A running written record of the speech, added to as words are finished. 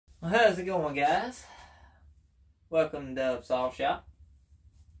How's it going, guys? Welcome to Saw Shop.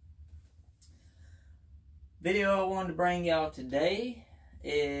 Video I wanted to bring y'all today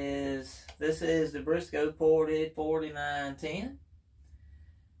is this is the Brisco ported 4910,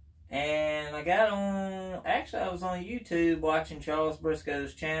 and I got on. Actually, I was on YouTube watching Charles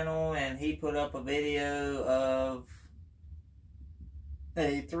Brisco's channel, and he put up a video of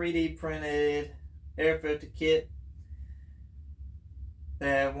a 3D printed air filter kit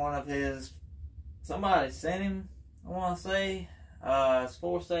that one of his, somebody sent him, I want to say. It's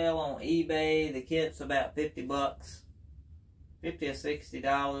for sale on eBay. The kit's about 50 bucks, $50 or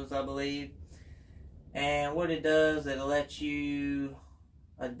 $60, I believe. And what it does, it lets you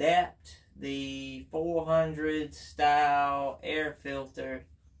adapt the 400 style air filter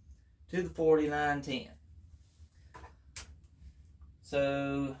to the 4910.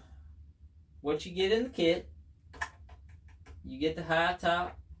 So what you get in the kit, you get the high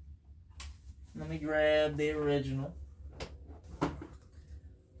top. Let me grab the original.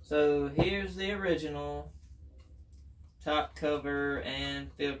 So here's the original top cover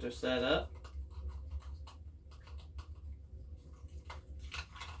and filter setup.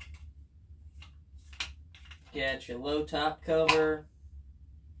 Got your low top cover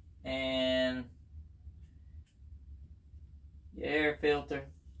and your air filter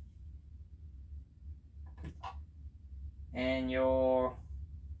and your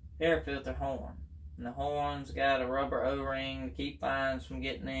air filter horn. And the horn's got a rubber O-ring to keep fines from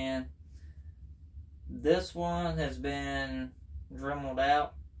getting in. This one has been dremeled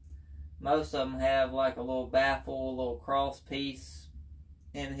out. Most of them have like a little baffle, a little cross piece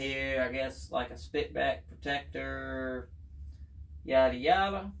in here. I guess like a spitback protector, yada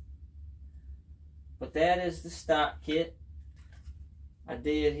yada. But that is the stock kit. I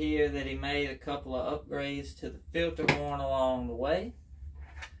did hear that he made a couple of upgrades to the filter horn along the way.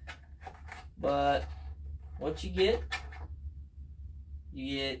 But what you get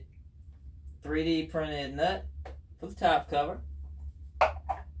 3D printed nut for the top cover.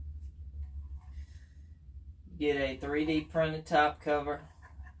 You get a 3D printed top cover.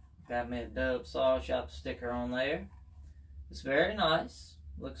 Got me a Dub Saw Shop sticker on there. It's very nice.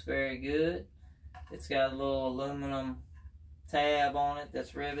 Looks very good. It's got a little aluminum tab on it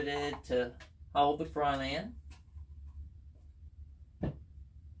that's riveted to hold the front end.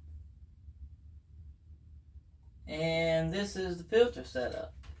 And this is the filter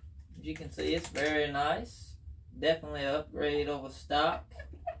setup. As you can see, it's very nice. Definitely an upgrade over stock.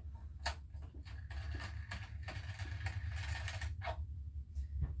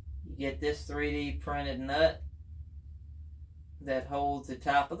 You get this 3D printed nut that holds the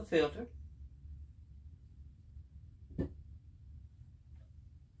top of the filter.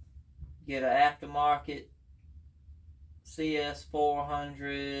 Get an aftermarket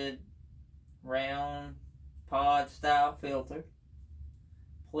CS-4910 round pod style filter,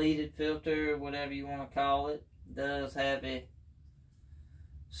 pleated filter, whatever you want to call it. It does have a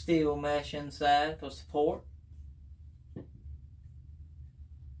steel mesh inside for support.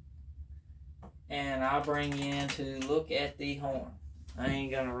 And I'll bring you in to look at the horn. I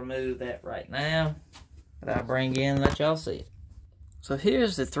ain't gonna remove that right now, but I'll bring you in and let y'all see it. So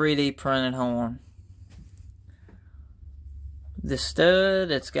here's the 3D printed horn. The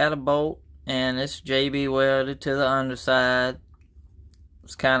stud, it's got a bolt and it's JB welded to the underside.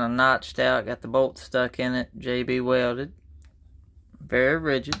 It's kind of notched out, got the bolt stuck in it, JB welded. Very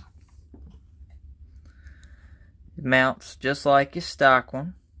rigid. It mounts just like your stock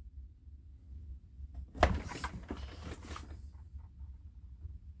one.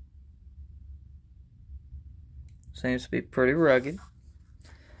 Seems to be pretty rugged.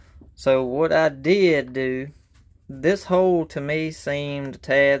 So what I did do, this hole to me seemed a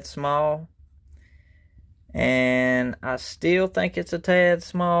tad small, and I still think it's a tad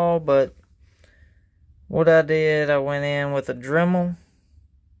small, but what I did, I went in with a Dremel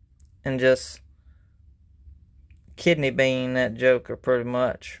and just kidney bean that joker pretty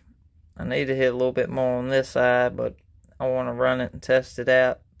much. I need to hit a little bit more on this side, but I want to run it and test it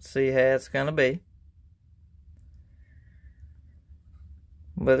out, see how it's going to be.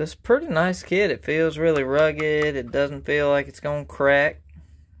 But it's a pretty nice kit. It feels really rugged. It doesn't feel like it's going to crack.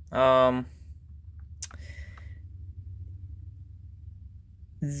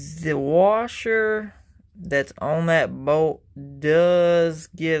 The washer that's on that bolt does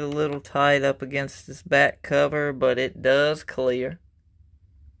get a little tight up against this back cover, but it does clear.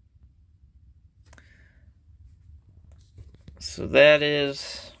 So that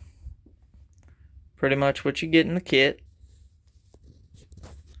is pretty much what you get in the kit.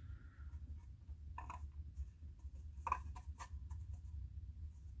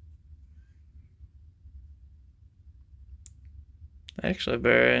 Actually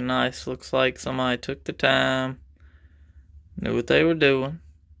very nice. Looks like somebody took the time, knew what they were doing.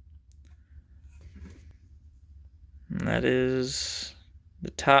 And that is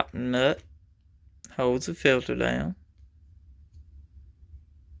the top nut. Holds the filter down.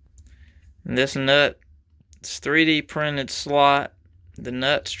 And this nut, it's 3D printed slot. The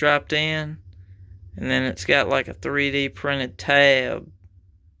nut's dropped in, and then it's got like a 3D printed tab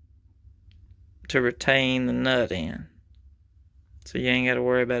to retain the nut in. So you ain't got to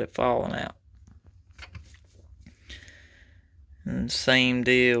worry about it falling out. And same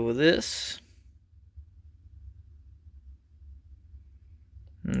deal with this.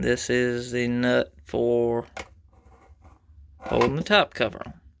 And this is the nut for holding the top cover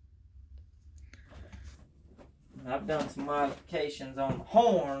on. I've done some modifications on the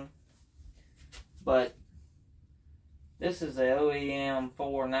horn, but this is the OEM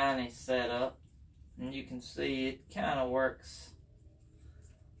 490 setup, and you can see it kind of works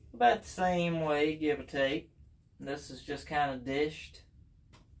about the same way, give or take. This is just kind of dished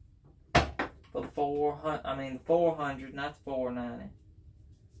for the 400, not the 490.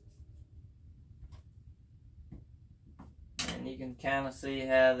 And you can kind of see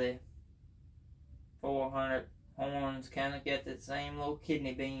how the 400 horns kind of get that same little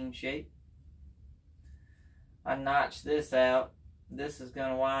kidney bean shape. I notched this out. This is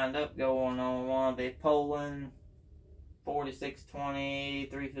going to wind up going on one of the Poland 4620,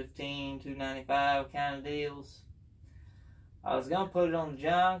 315, 295 kind of deals. I was going to put it on the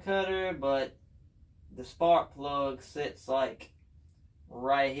John Cutter, but the spark plug sits like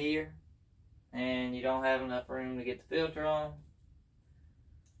right here, and you don't have enough room to get the filter on.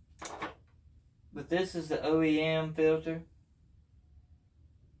 But this is the OEM filter,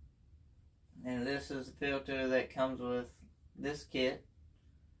 and this is the filter that comes with this kit.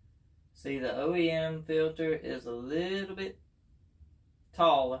 See, the OEM filter is a little bit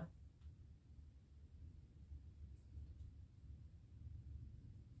taller.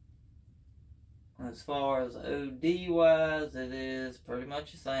 As far as OD wise, it is pretty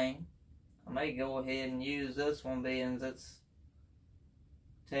much the same. I may go ahead and use this one, being it's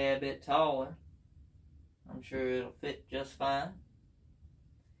a tad bit taller. I'm sure it'll fit just fine.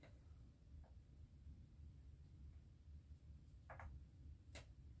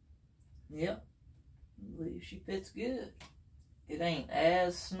 Yep, I believe she fits good. It ain't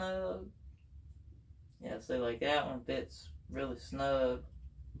as snug. Yeah, see, like that one fits really snug.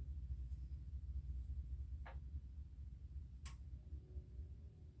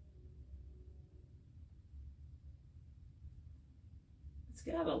 It's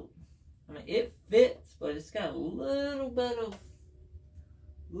got a, I mean, it fits, but it's got a little bit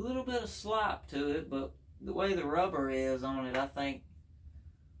of slop to it. But the way the rubber is on it, I think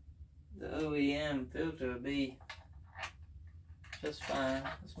the OEM filter would be just fine.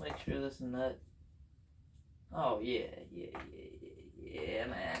 Let's make sure this nut. Oh yeah,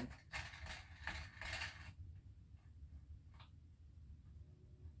 man.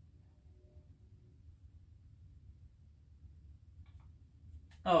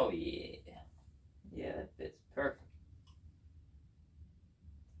 Oh yeah. Yeah, that fits perfect.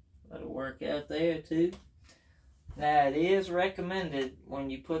 That'll work out there too. Now, it is recommended when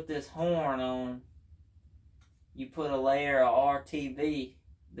you put this horn on, you put a layer of RTV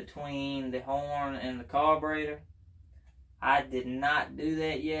between the horn and the carburetor. I did not do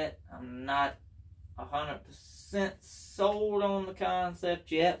that yet. I'm not 100% sold on the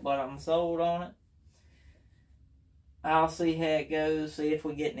concept yet, but I'm sold on it. I'll see how it goes, see if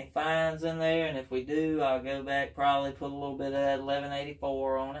we get any fines in there, and if we do, I'll go back, probably put a little bit of that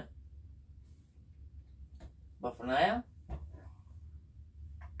 1184 on it. But for now,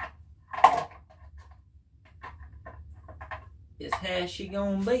 it's how she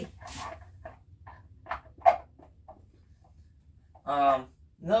gonna be.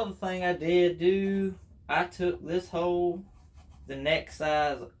 Another thing I did do, I took this hole, the neck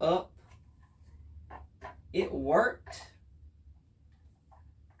size up. It worked,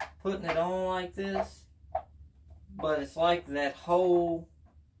 putting it on like this, but it's like that hole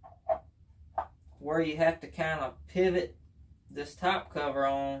where you have to kind of pivot this top cover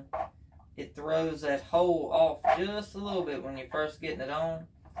on. It throws that hole off just a little bit when you're first getting it on.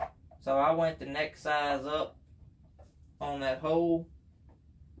 So I went the neck size up on that hole,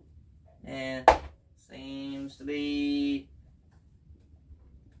 and seems to be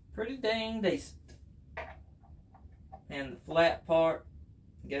pretty dang decent. And the flat part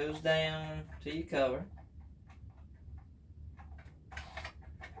goes down to your cover.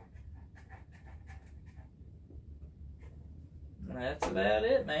 And that's about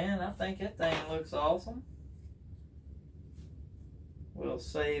it, man. I think that thing looks awesome. we'll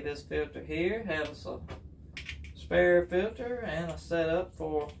save this filter here, have us a spare filter and a setup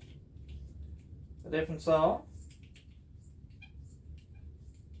for a different saw.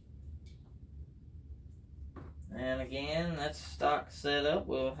 And again, that's stock setup.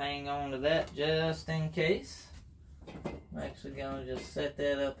 We'll hang on to that just in case. I'm actually going to just set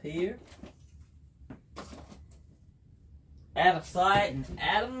that up here. Out of sight and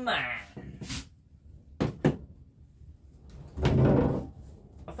out of mind.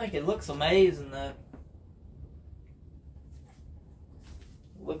 I think it looks amazing though.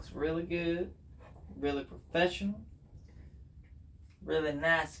 It looks really good, really professional, really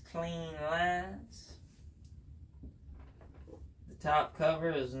nice clean lines. The top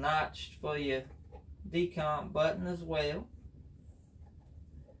cover is notched for your decomp button as well.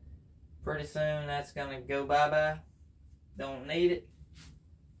 Pretty soon that's going to go bye-bye. Don't need it.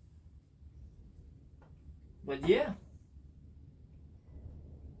 But yeah,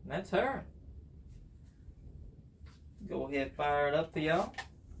 that's her. Go ahead, fire it up for y'all.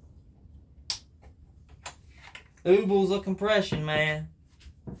 Oodles of compression, man.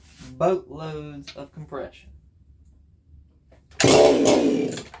 Boatloads of compression.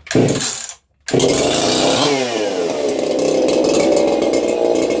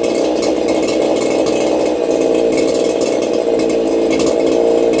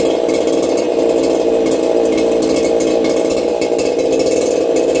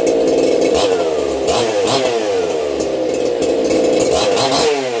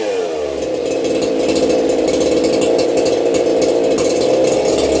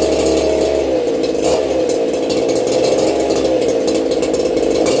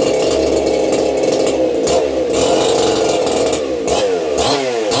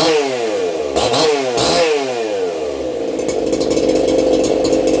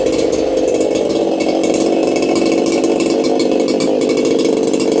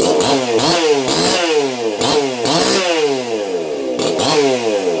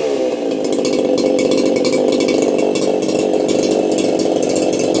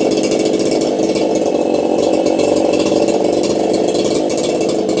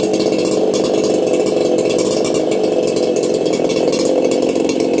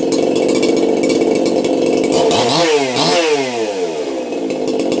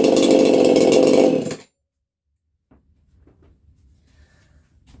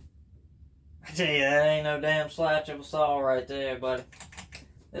 I tell you, that ain't no damn slouch of a saw right there, buddy.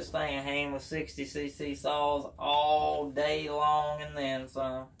 This thing will hang with 60cc saws all day long and then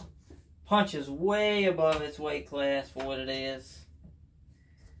some. Punches way above its weight class for what it is.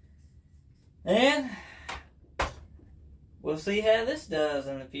 And we'll see how this does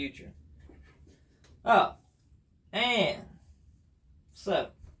in the future. Oh, and so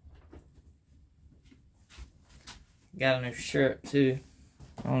got a new shirt too.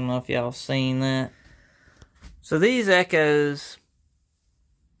 I don't know if y'all seen that. So these Echoes,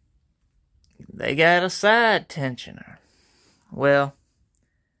 they got a side tensioner. Well,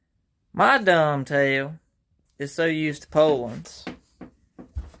 my dumb tail is so used to Poland's.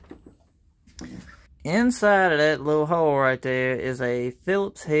 Inside of that little hole right there is a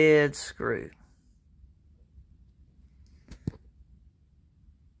Phillips head screw.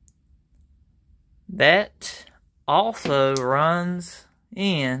 That also runs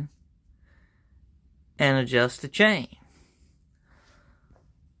in and adjusts the chain.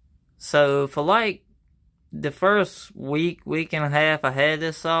 So for like the first week and a half I had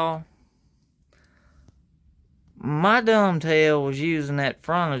this saw, my dumb tail was using that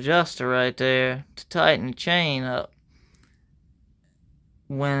front adjuster right there to tighten the chain up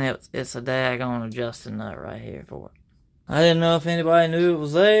when it's a daggone adjusting nut right here for it. I didn't know if anybody knew it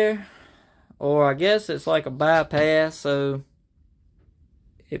was there, or I guess it's like a bypass, so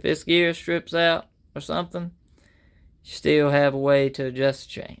if this gear strips out or something, you still have a way to adjust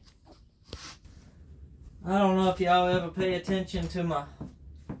the chain. I don't know if y'all ever pay attention to my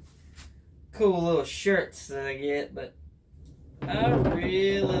cool little shirts that I get, but I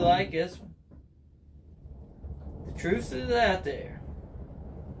really like this one. The truth is out there.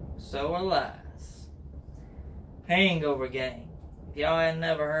 So are lies. Hangover Gang. If y'all ain't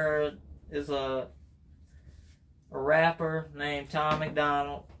never heard, is a rapper named Tom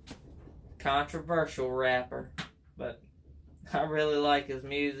McDonald. Controversial rapper, but I really like his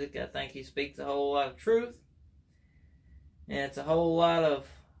music. I think he speaks a whole lot of truth, and it's a whole lot of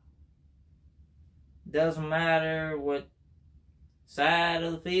doesn't matter what side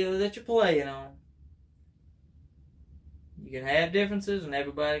of the field that you're playing on. You can have differences and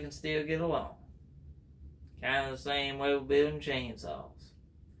everybody can still get along. Kind of the same way with building chainsaws.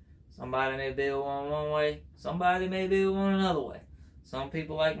 Somebody may build one way, somebody may build one another way. Some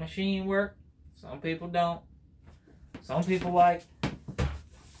people like machine work. Some people don't. Some people like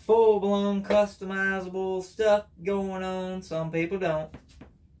full-blown customizable stuff going on. Some people don't.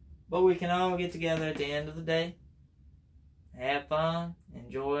 But we can all get together at the end of the day, have fun,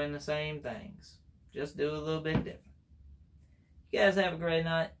 enjoying the same things. Just do a little bit different. You guys have a great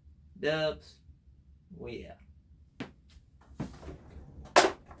night. Dubs, we out.